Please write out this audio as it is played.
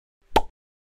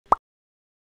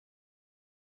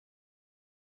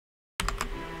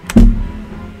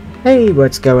Hey,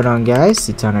 what's going on guys?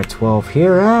 Citano12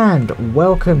 here and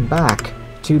welcome back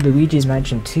to Luigi's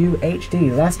Mansion 2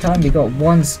 HD. Last time we got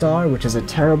 1 star, which is a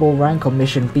terrible rank on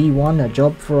mission B1, a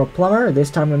job for a plumber.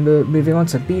 This time we're moving on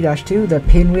to B-2, the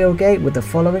pinwheel gate, with the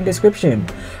following description.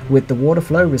 With the water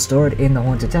flow restored in the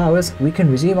Haunted Towers, we can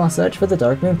resume our search for the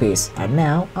Dark Moon piece. And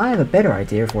now, I have a better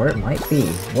idea of where it might be.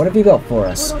 What have you got for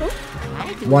us?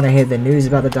 Want to hear the news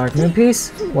about the Dark Moon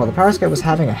piece? Well, the periscope was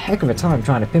having a heck of a time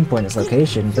trying to pinpoint its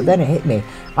location, but then it hit me.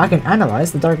 I can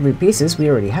analyze the Dark Moon pieces we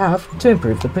already have to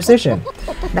improve the precision.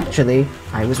 Naturally,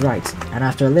 I was right, and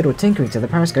after a little tinkering to the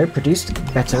periscope produced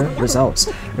better results.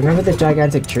 Remember the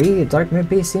gigantic tree? The Dark Moon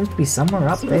piece seems to be somewhere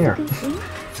up there.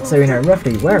 So we know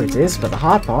roughly where it is, but the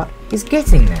hard part is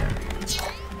getting there.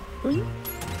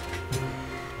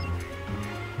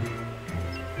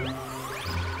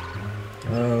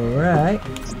 Alright.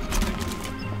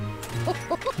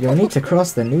 You'll need to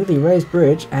cross the newly raised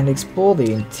bridge and explore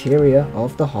the interior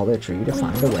of the hollow tree to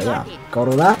find a way up. Got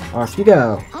all that? Off you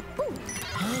go.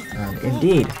 And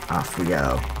indeed, off we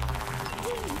go.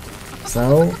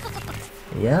 So,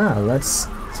 yeah, let's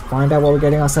find out what we're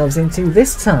getting ourselves into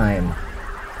this time.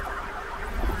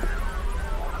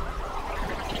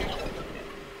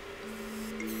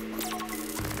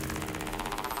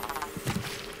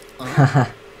 Haha.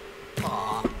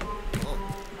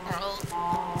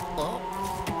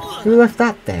 Who left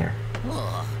that there?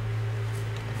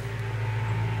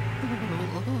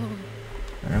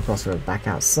 And of course we're back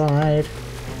outside.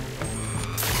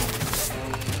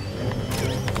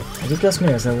 Is it just me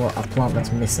or is there a plant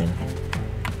that's missing?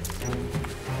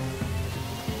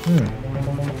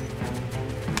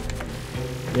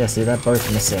 Yeah, see, they're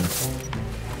both missing.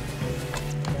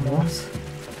 What?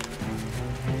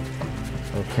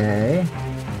 Okay.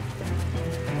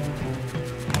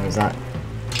 What is that?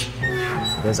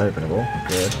 It is openable.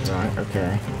 Good. Right,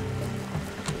 okay.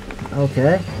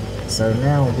 Okay. So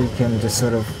now we can just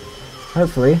sort of...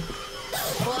 hopefully...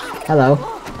 Hello.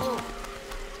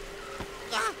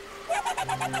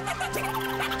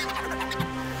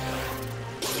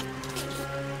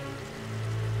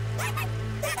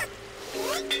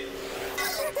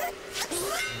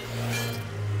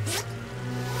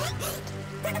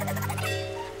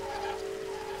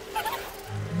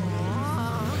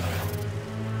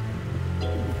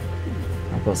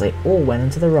 Of course, they all went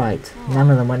into the right.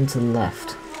 None of them went into the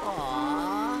left.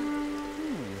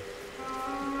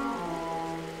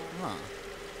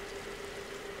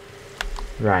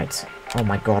 Right. Oh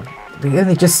my god. We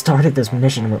only just started this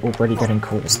mission and we're already getting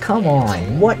calls. Come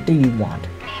on, what do you want?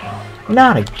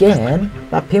 Not again!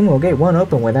 That pinwheel gate won't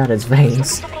open without its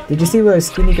veins. Did you see where those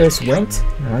skinny ghosts went?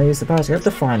 I used the periscope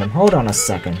to find them. Hold on a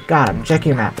second. Got him. Check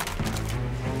your map.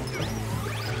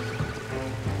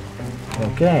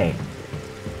 Okay.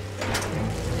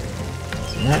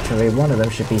 Naturally, one of them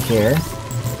should be here.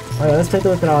 Alright, let's take a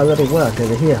look at our little work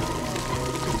over here.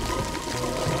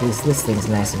 At least this thing's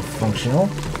nice and functional.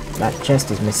 That chest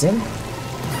is missing.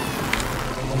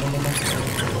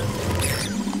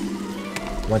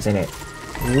 What's in it?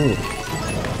 Ooh.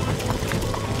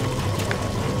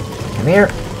 Come here!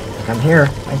 Come here!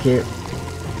 Thank you.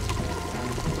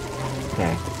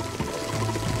 Okay.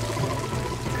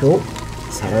 Cool.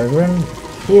 Let's head over in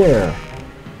here.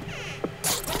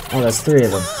 Oh, there's 3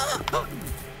 of them.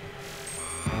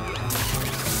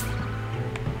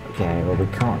 Okay, well we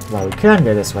can't. Well, we can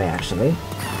go this way actually.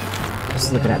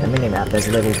 Just looking at the minimap, there's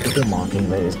a little bigger marking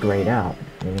that is grayed out,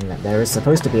 meaning that there is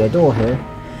supposed to be a door here.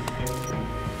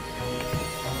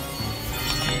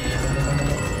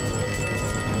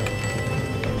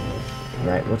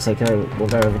 Right, we'll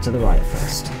go over to the right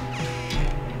first.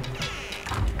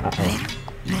 Uh-oh.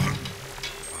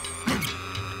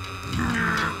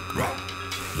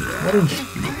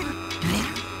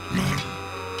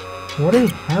 What the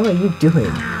hell are you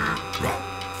doing?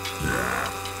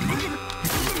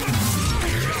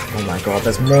 Oh my god,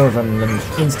 there's more of them than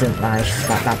instant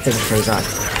that thing shows up.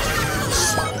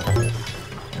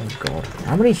 Oh god.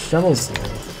 How many shovels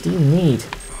do you need?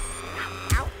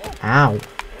 Ow.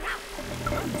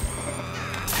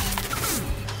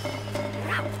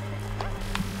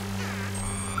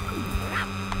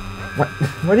 What?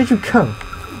 Where did you go?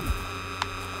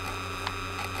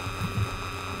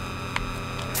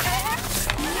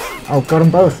 Oh, got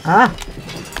them both. Ah!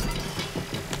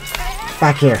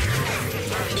 Back here.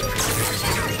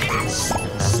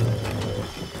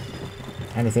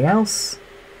 Anything else?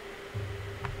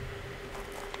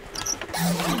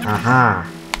 Aha!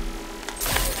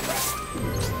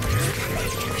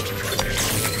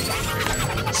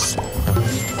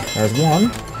 There's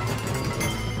one.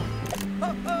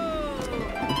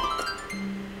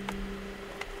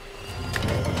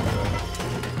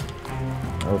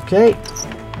 Okay.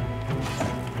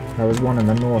 There was one in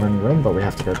the northern room, but we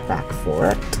have to go back for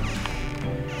it.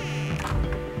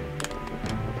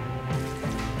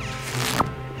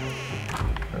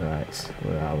 Right,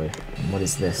 where are we? What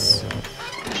is this?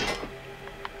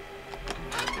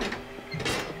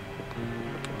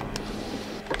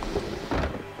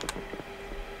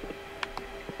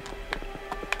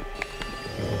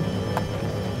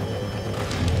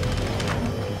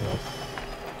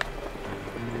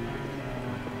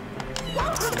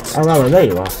 Oh, well, there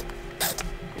you are.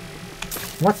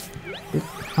 What?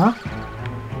 Huh?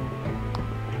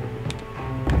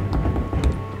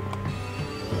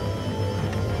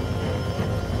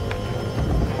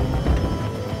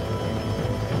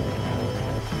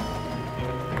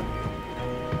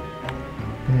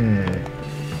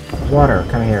 Water,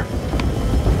 come here.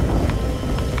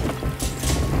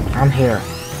 I'm here.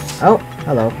 Oh,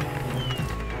 hello.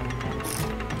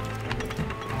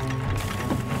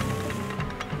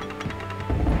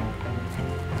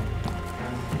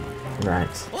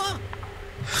 Right.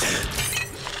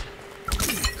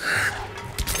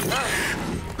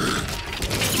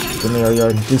 Give me all your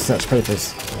research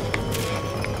papers.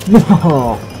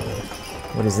 No!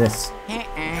 What is this?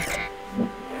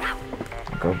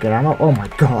 Go get ammo. Oh my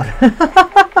god.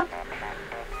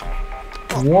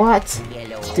 What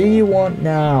do you want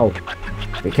now?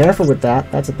 Be careful with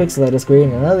that. That's a pixelator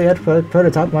screen and another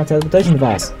prototype of my teleportation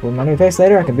device. With my new face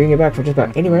later, I can bring you back from just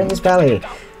about anywhere in this valley.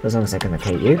 As long as I can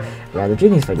locate you. Rather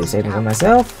genius for you saving for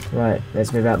myself. Right,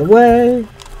 let's move out the way.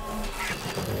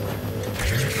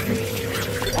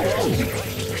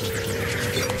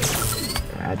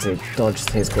 I had to dodge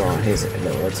his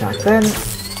little attack then.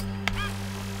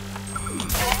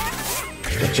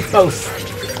 Get you both.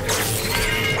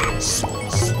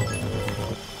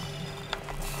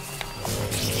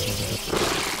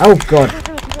 Oh god!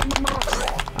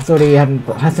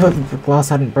 I thought the glass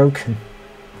hadn't broken.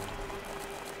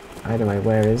 Either way,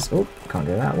 where is... Oh, can't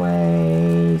go that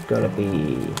way. It's gotta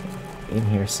be in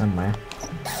here somewhere.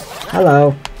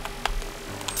 Hello.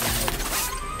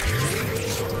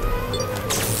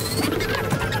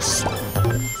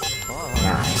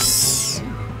 Nice.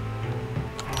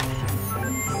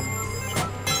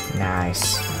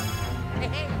 Nice.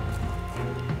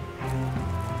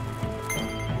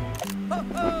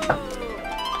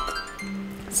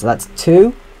 So that's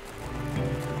 2.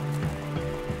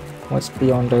 What's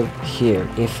beyond over here,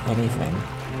 if anything?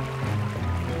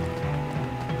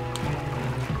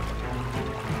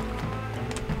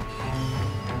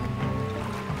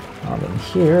 In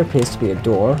here appears to be a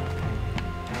door.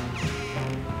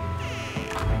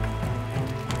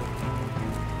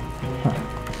 Huh.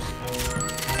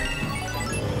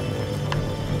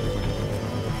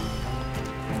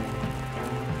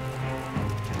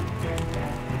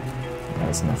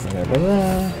 There's nothing over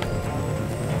there.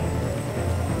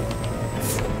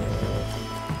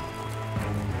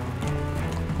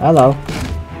 Hello.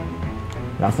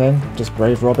 Nothing, just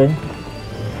grave robbing.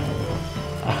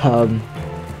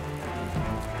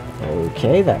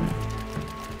 Okay then.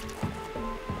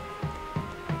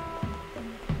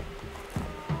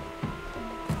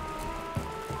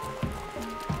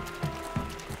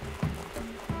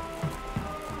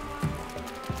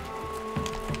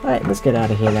 Right, let's get out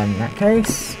of here then in that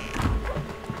case.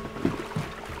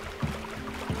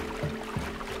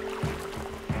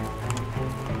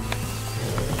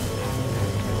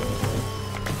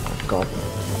 Oh god.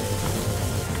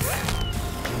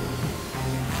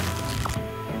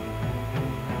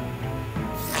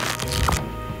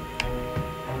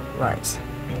 Right.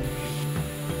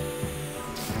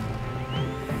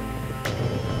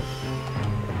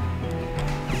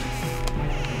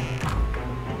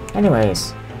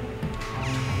 Anyways,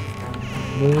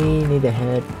 we need to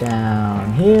head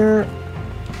down here.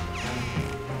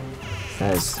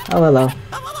 Says, oh hello.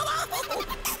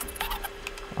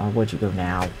 Oh, where'd you go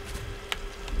now?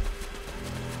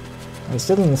 We're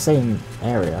still in the same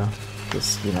area,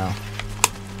 just, you know,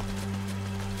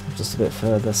 just a bit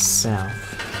further south.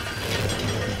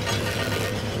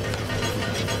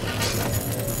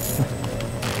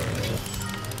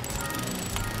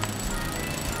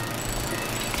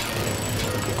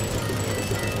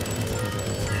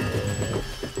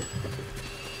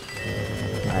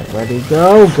 Where'd he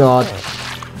go? God.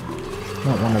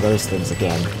 Not one of those things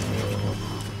again.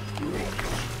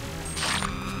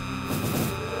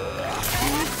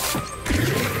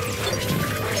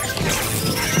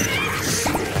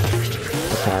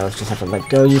 Okay, let's just have to let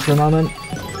go of you for a moment.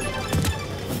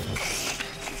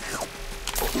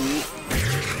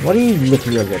 What are you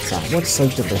licking your lips at? What's so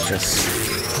delicious?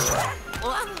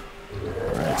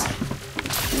 Right.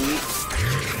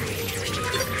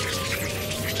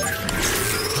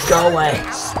 Go away.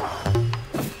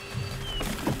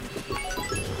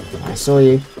 I saw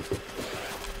you.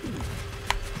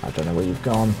 I don't know where you've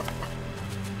gone.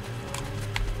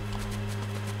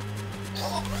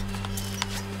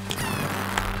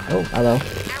 Oh, hello.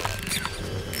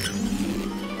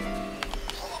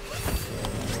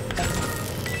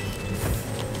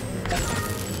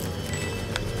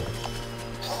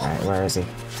 Alright, where is he?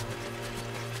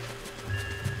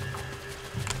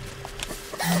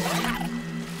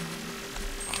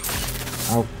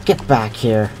 Oh, get back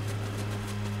here.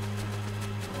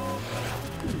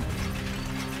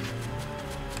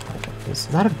 Is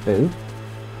that a boo?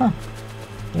 Huh.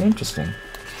 Interesting.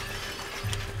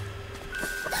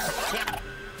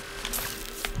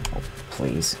 Oh,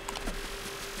 please.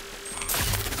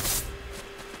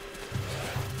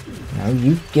 No,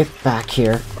 you get back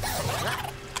here.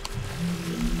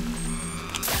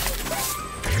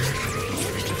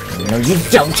 No, you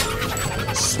don't!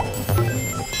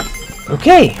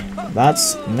 Okay,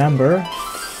 that's number...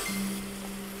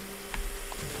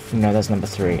 No, that's number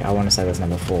 3. I want to say that's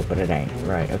number 4, but it ain't.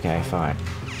 Right, okay, fine.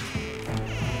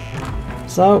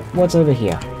 So, what's over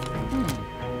here?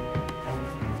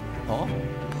 Oh?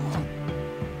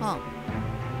 Oh.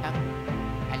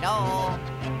 Hello?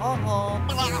 Oh.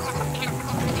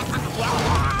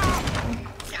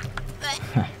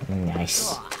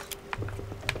 Nice.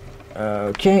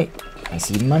 Okay, I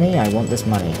see money. I want this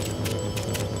money.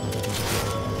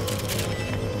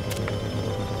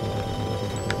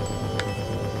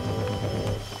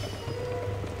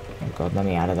 God, let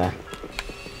me out of there.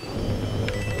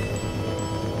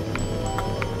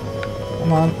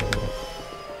 Come on.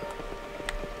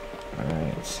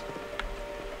 Alright.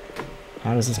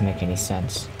 How does this make any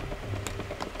sense?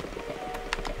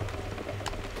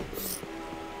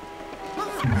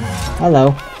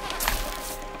 Hello.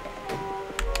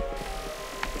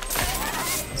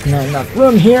 There's not enough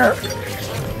room here.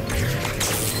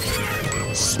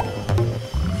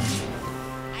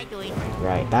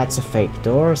 Right, that's a fake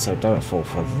door, so don't fall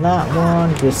for that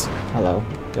one. Just, hello,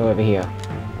 go over here.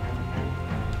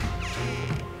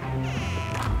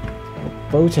 The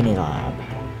botany lab.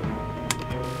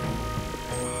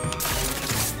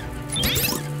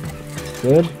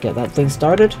 Good, get that thing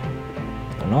started.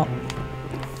 Or not.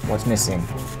 What's missing?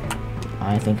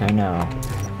 I think I know.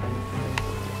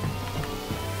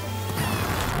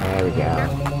 There we go.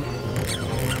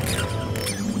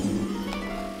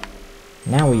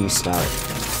 Now will you start?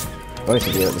 Both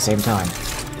of you at the same time.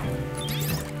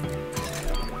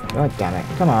 God damn it,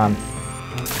 come on.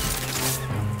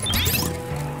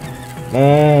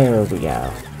 There we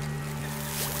go.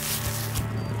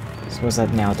 So what's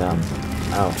that now done?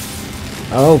 Oh.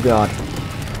 Oh god.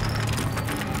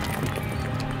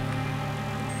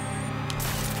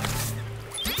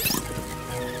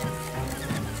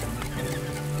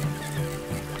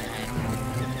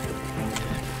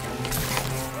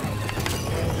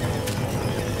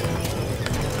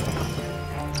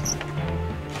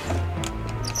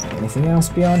 Anything else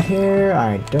beyond here?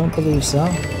 I don't believe so.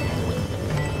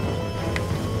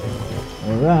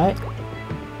 Alright.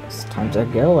 It's time to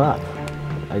go up.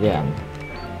 Again.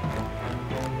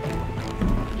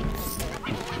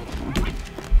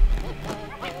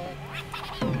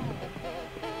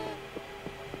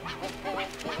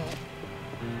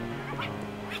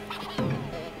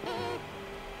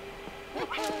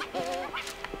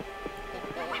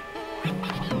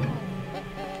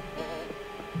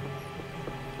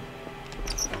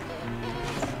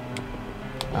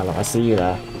 Hello, I see you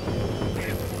there.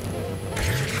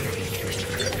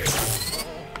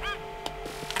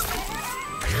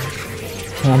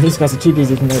 Yeah, these guys are too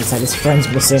busy to notice that his friend's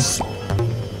missing.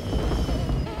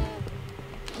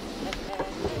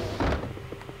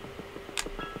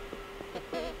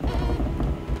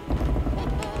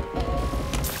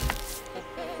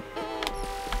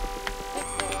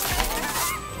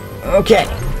 Okay.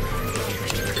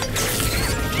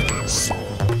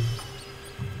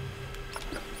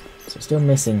 So still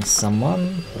missing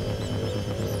someone.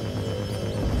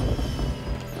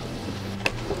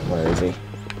 Where is he?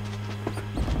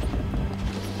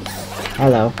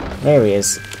 Hello. There he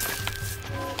is.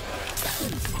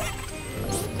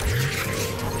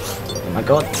 Oh my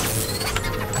god.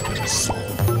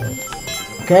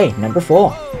 Okay, number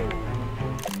 4.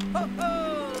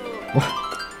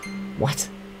 What?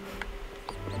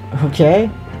 Okay.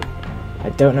 I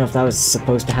don't know if that was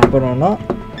supposed to happen or not.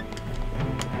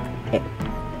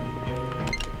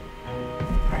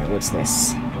 Alright, what's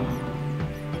this?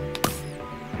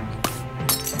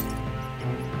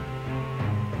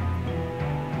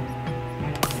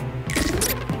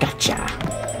 Gotcha.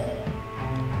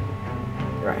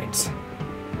 Right.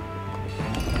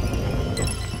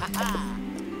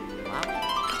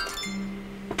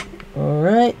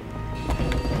 Alright.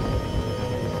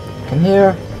 Come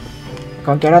here.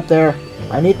 Can't get up there.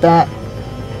 I need that.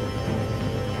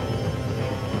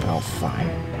 Oh, fine.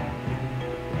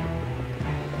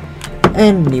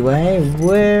 Anyway,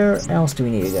 where else do we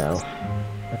need to go?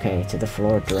 Okay, to the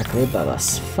floor directly above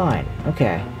us. Fine.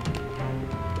 Okay.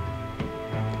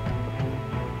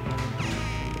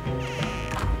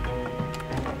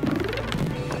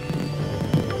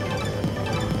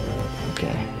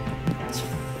 Okay. It's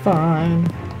fine.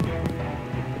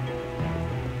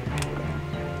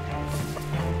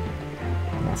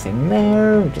 Nothing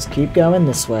there. Just keep going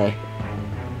this way.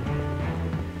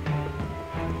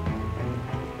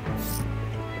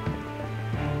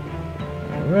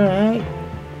 Alright.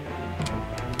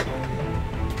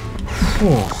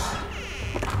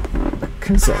 The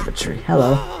conservatory.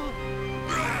 Hello.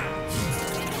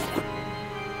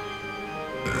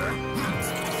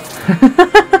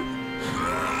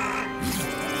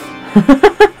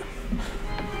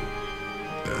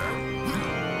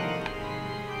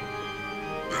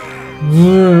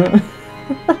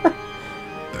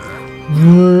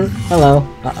 Hello.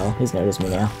 Uh-oh, he's noticed me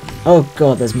now. Oh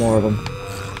god, there's more of them.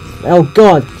 Oh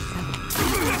god!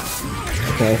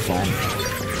 Okay, fine.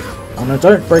 Oh no,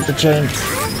 don't break the chain!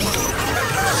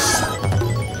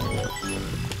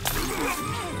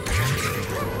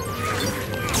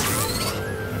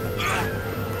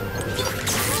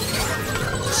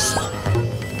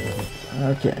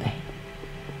 Okay.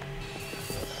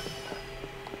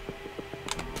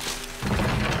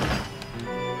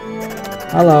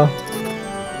 Hello.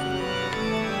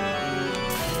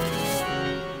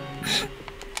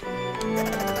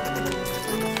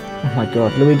 Oh my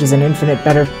god, Luigi's an infinite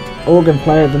better organ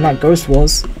player than that ghost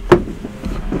was.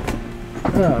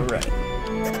 Alright.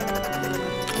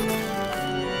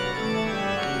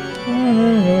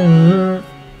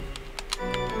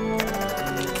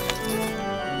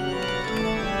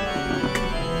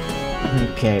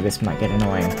 Okay, this might get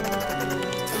annoying.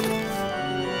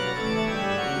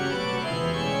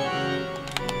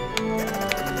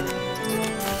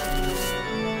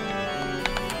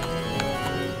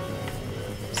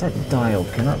 That dial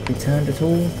cannot be turned at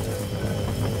all?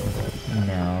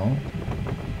 No.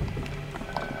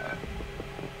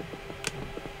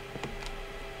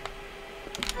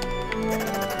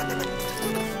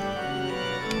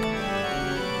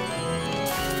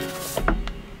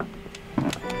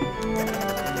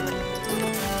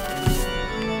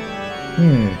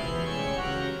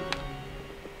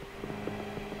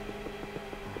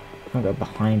 Can't go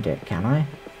behind it, can I?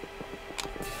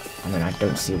 I mean, I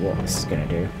don't see what this is gonna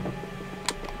do.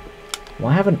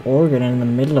 Why have an organ in the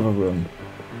middle of a room?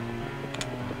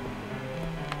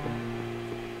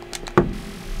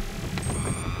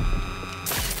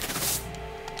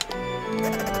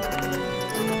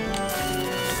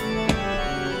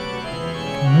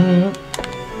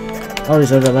 Oh,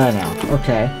 he's over there now.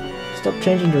 Okay. Stop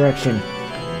changing direction.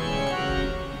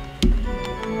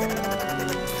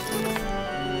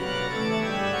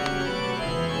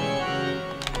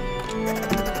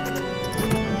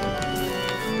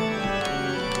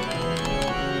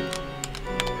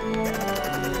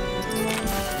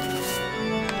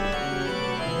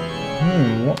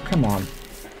 What? Come on.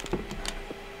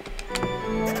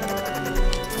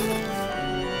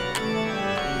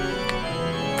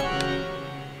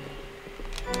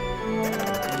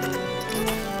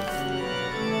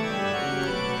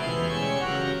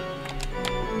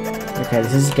 Okay,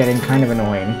 this is getting kind of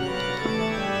annoying.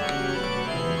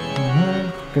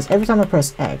 Because every time I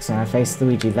press X and I face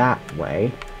Luigi that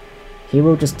way, he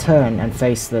will just turn and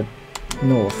face the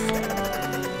north.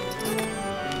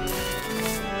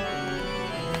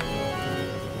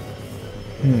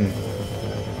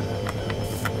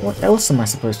 What else am I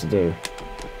supposed to do?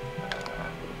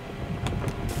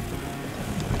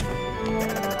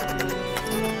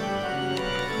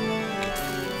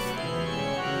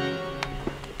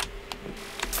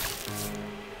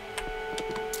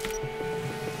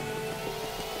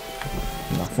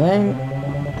 Nothing.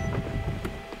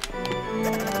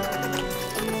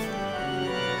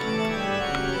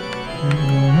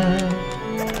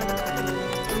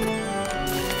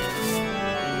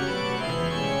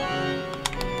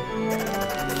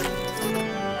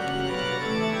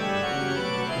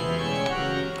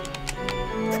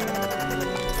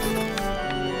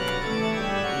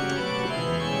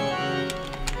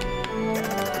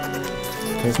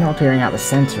 It's not clearing out the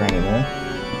center anymore.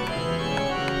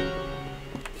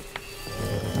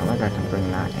 Not like I can bring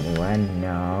that anywhere.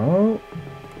 No.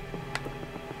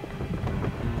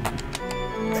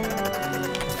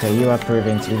 Okay, you are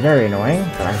proving to be very annoying,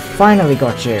 but I finally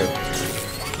got you.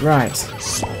 Right.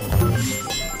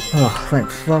 Oh, thank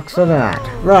fuck for that.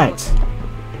 Right.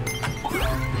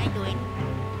 I do it.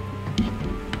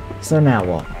 So now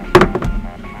what?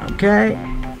 Okay.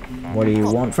 What do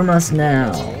you want from us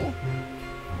now?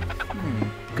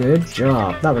 Good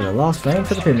job. That was the last frame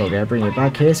for the pinball game. Bring you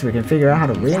back here so we can figure out how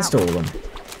to reinstall them.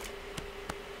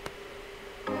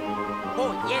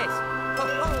 Oh, yes. Ho,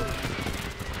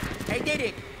 ho. I did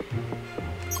it.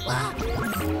 Wow.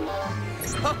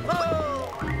 Ho, ho.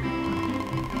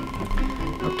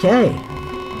 Okay.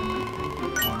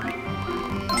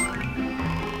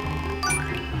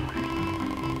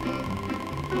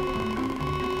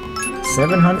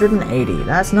 $780.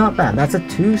 That's not bad. That's a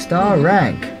 2-star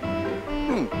rank.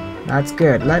 That's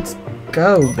good. Let's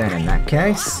go then in that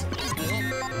case.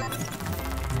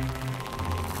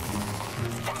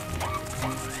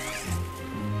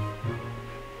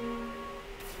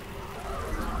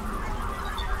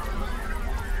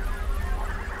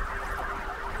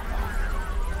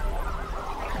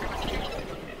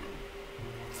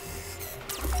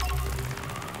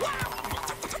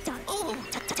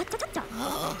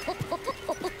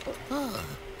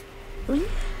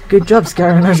 Good job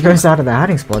scaring those ghosts out of their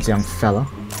hiding spots, young fella.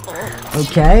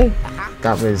 Okay,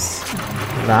 that was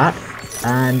that.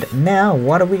 And now,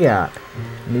 what do we got?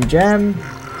 New gem,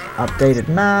 updated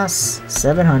mass,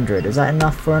 700. Is that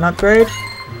enough for an upgrade?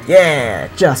 Yeah,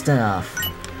 just enough.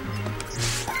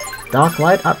 Dark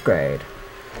light upgrade.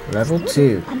 Level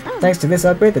 2. Thanks to this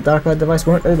upgrade, the dark light device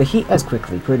won't overheat as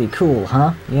quickly. Pretty cool,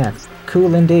 huh? Yeah,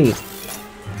 cool indeed.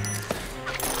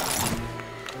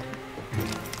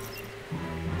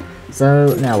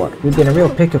 So, now what? We've been a real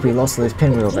pick if we lost those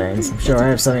pinwheel veins. I'm sure I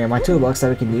have something in my toolbox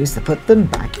that we can use to put them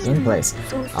back in place.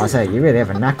 I'll tell you, you really have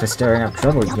a knack for stirring up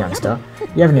trouble, youngster.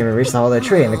 You haven't even reached the hollow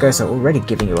tree and the ghosts are already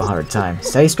giving you a hard time.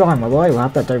 Stay strong, my boy. We'll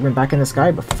have that diamond back in the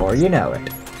sky before you know it.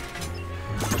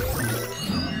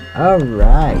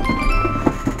 Alright.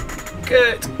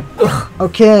 Good.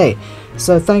 Okay.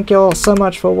 So thank you all so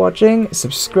much for watching.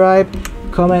 Subscribe,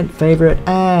 comment, favorite,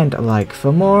 and like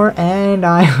for more. And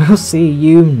I will see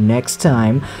you next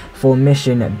time for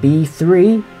mission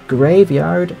B3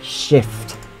 Graveyard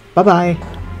Shift. Bye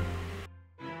bye.